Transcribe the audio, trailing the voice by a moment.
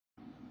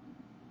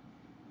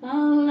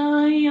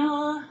Follow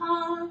your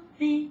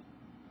heartbeat,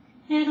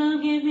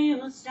 it'll give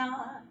you a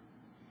start.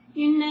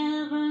 You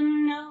never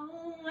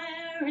know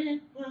where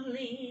it will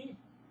lead.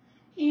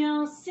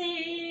 You'll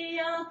see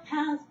your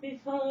path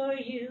before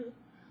you,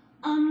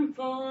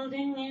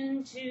 unfolding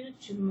into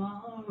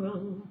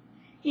tomorrow.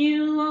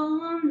 You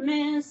won't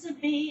miss a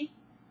beat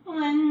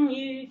when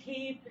you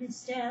keep in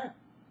step,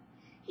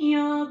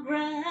 your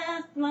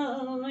breath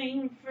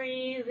flowing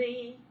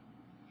freely.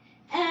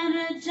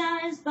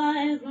 Energized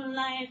by the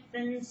life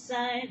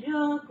inside,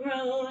 you're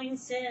growing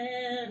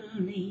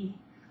steadily.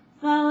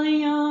 Follow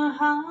your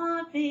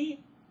heartbeat,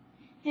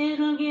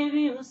 it'll give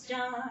you a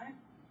start.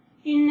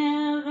 You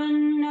never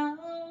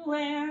know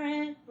where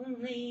it will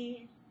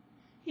lead.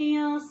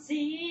 You'll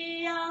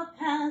see your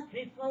path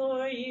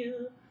before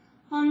you,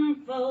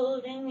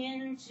 unfolding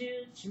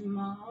into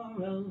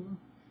tomorrow.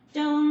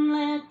 Don't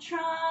let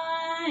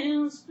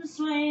trials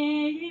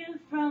persuade you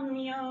from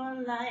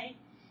your light.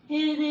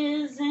 It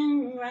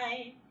isn't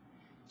right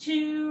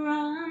to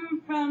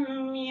run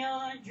from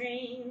your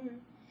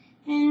dream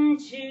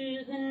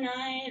into the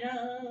night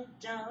of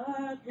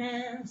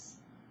darkness.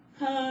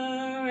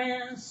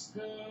 Caress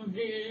the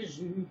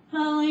vision,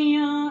 follow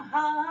your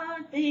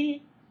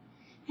heartbeat,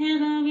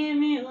 it'll give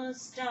you a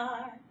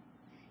start.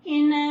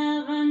 You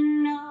never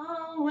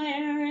know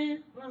where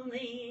it will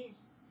lead.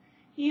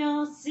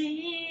 You'll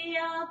see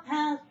your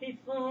path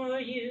before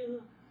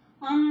you,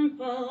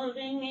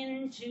 unfolding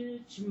into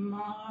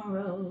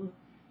tomorrow.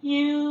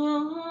 You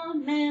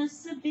won't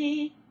miss a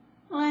beat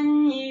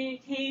when you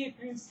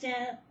keep in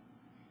step,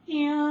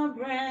 your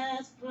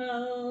breath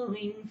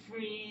flowing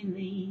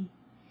freely.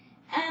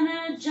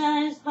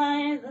 Energized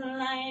by the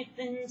life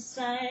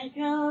inside,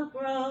 you're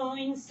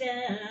growing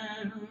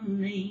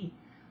steadily.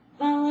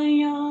 Follow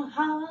your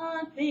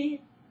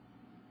heartbeat,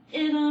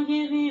 it'll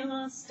give you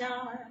a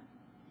start.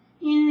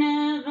 You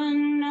never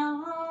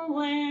know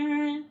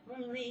where it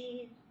will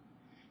lead.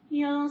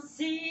 You'll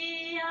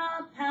see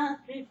your path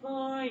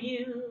before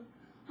you,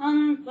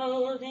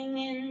 unfolding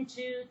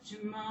into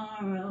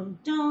tomorrow.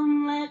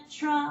 Don't let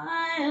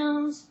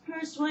trials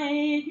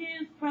persuade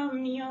you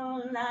from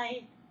your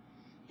light.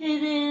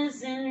 It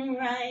isn't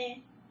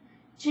right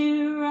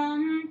to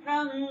run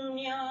from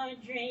your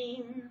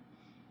dream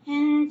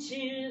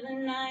into the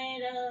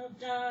night of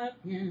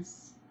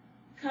darkness.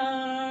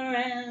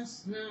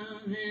 Caress the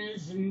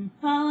vision,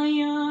 follow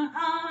your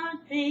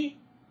heartbeat,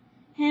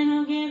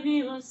 it'll give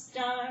you a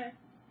start.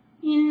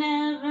 You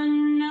never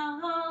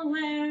know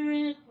where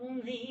it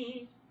will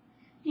lead.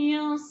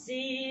 You'll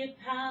see a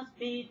path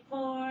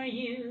before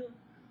you,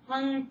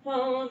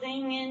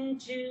 unfolding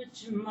into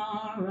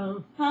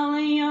tomorrow. Follow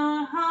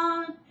your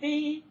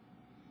heartbeat,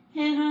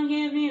 it'll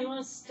give you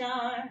a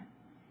start.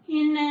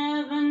 You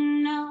never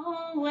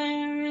know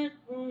where it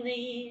will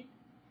lead.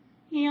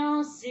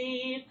 You'll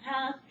see a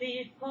path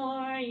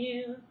before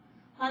you,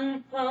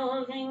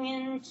 unfolding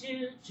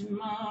into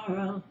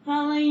tomorrow.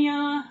 Follow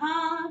your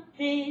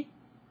heartbeat,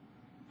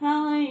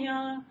 follow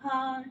your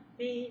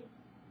heartbeat,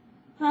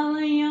 follow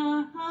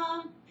your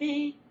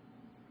heartbeat,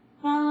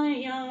 follow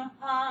your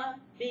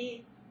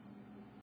heartbeat.